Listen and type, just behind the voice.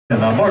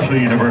The Marshall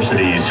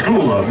University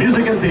School of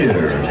Music and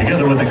Theater,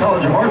 together with the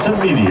College of Arts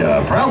and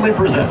Media, proudly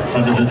presents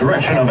under the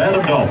direction of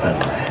Adam Dalton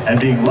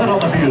and being led on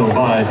the field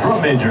by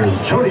drum majors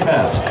Jody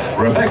Mast,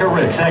 Rebecca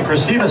Ricks, and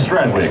Christina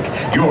Stradwick,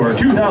 your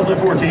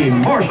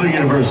 2014 Marshall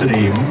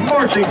University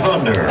Marching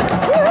Thunder. Today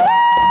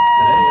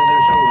in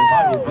their show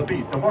entitled The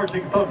Beat, the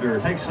Marching Thunder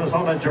takes us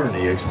on a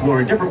journey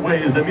exploring different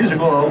ways the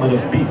musical element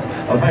of beat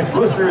affects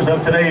listeners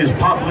of today's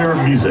popular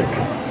music.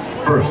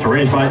 First,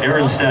 arranged by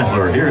Aaron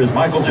Statler, here is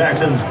Michael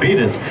Jackson's Beat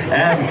It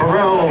and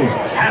Pharrell's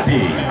Happy.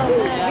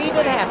 Beat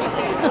it out.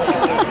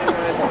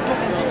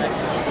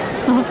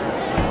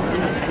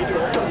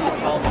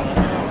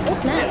 Oh,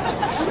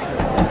 snap.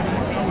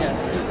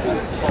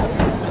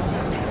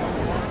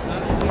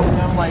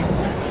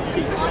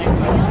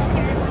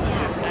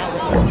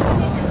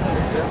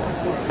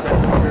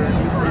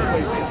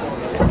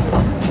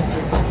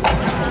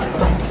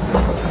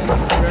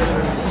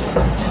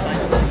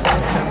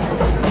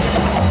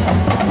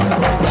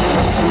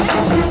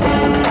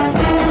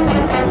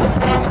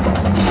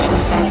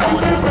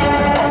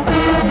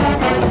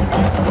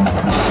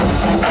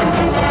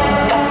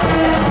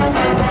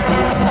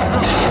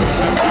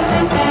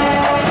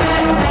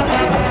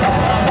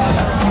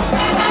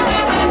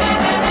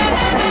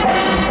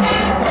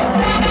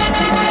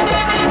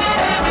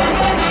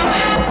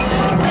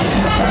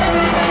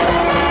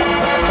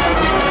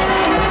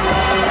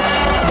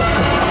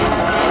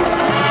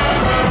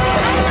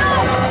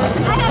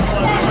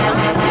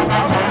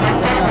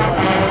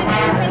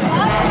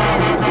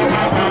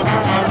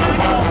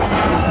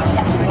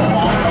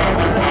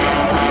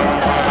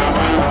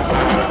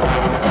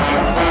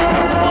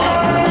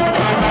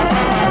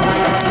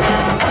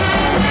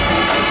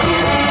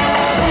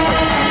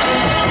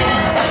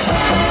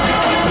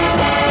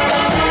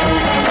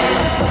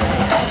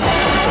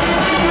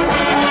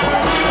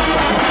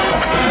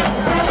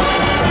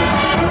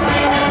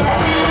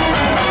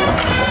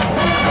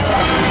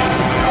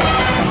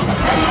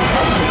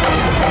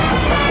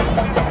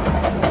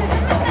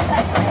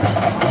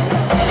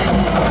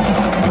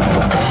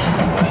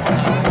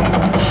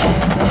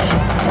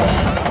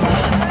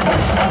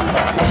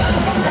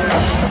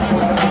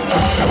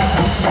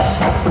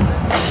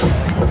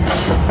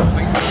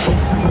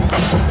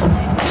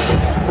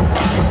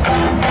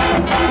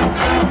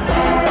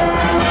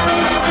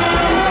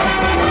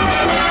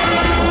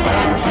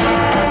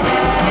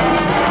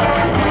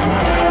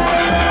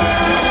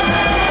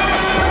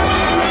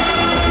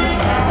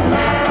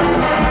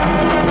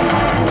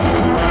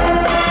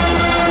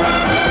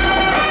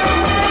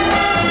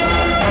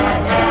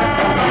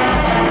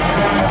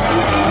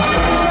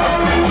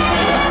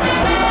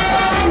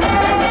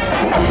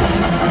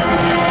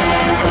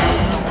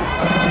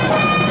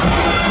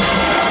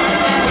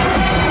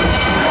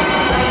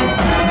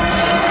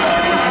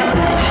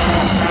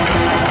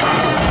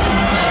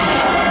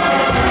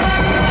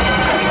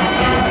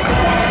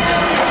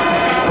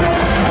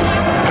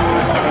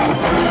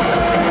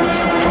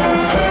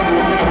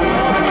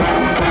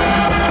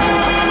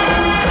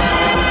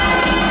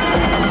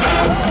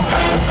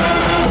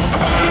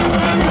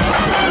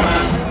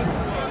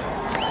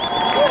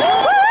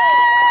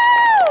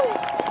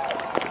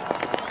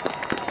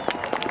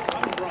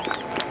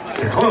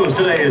 To close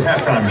today's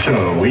halftime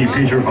show, we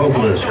feature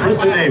vocalist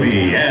Kristen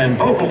Avey and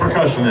vocal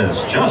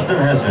percussionist Justin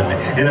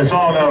Hessen in a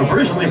song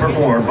originally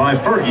performed by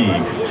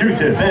Fergie,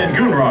 Q-Tip, and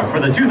Goonrock for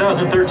the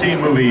 2013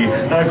 movie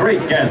The Great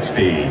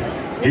Gatsby.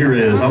 Here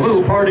is A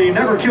Little Party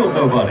Never Killed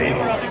Nobody.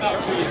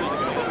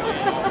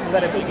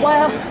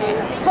 Well,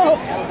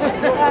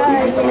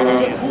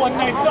 just one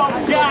night's all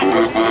we got.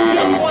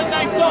 Just one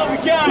night's all we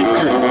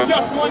got.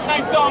 Just one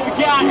night's all we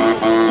got.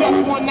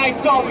 Just one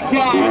night's all we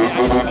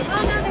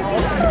got.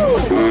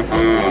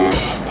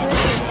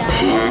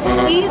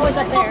 he was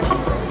up there.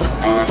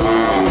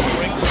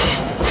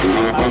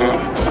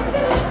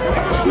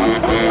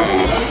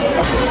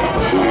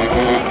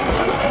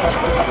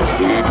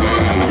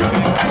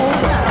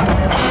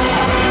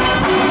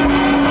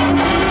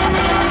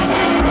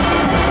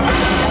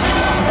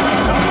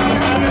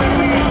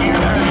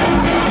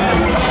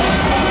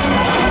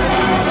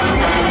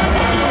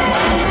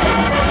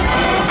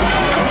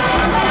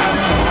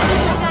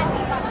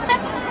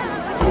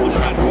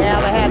 Yeah,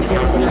 they had to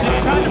give it.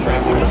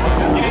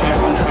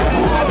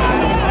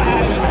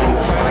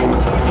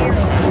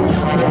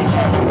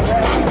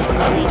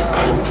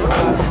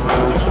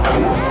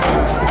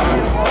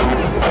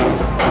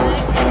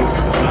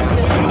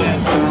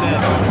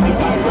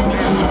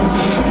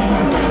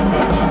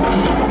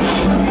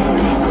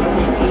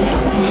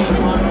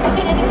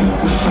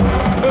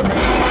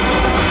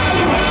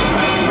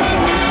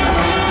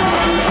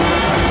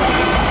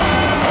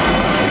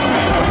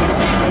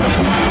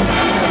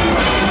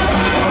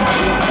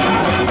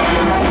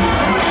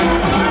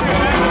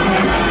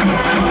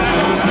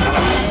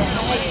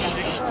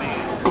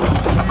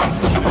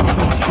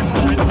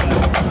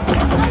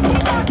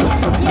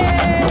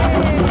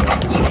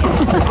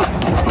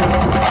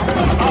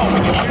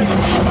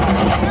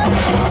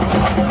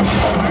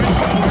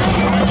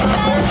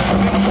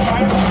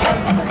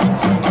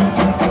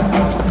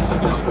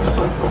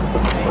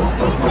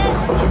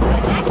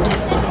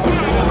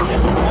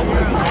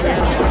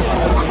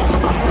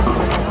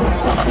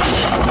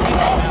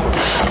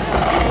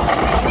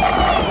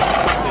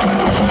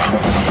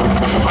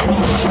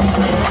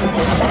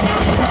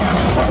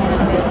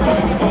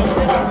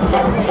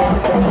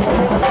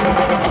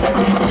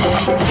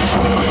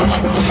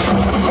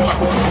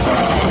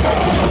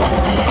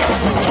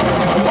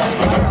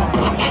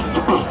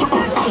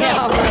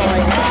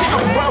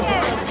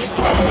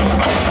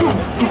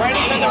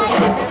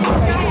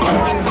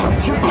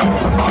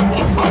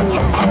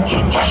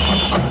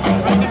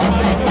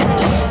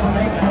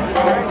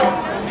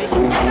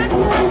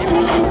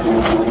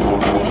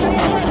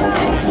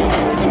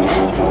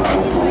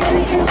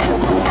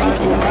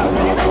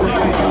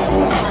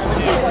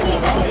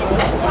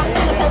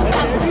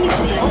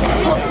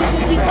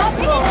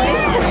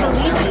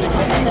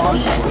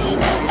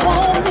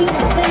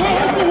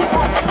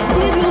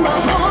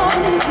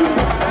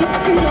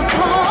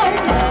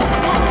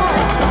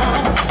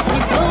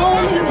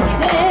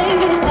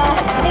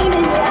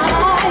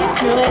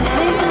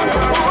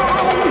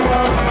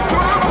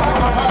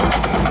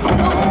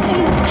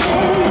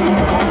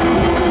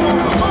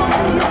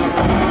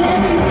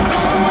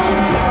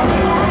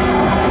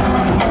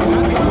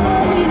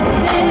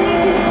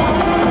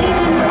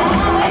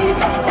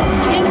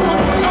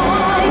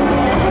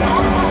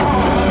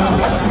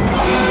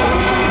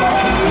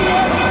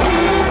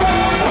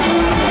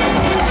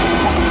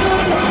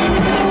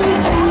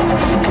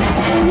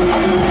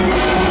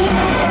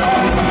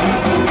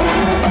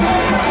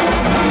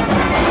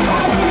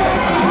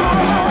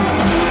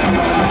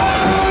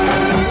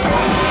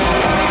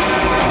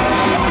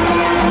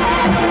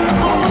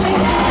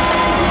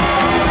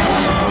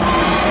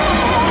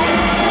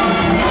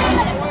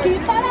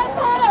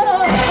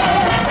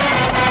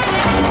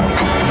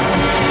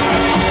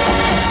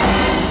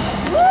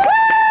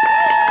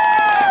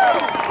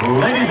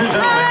 Ladies and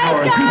gentlemen,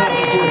 your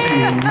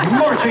 2014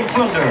 Marching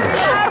Thunder.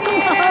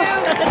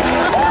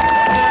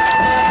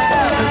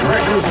 The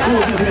director of school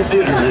music and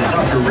theater is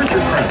Dr.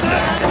 Richard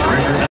Preston.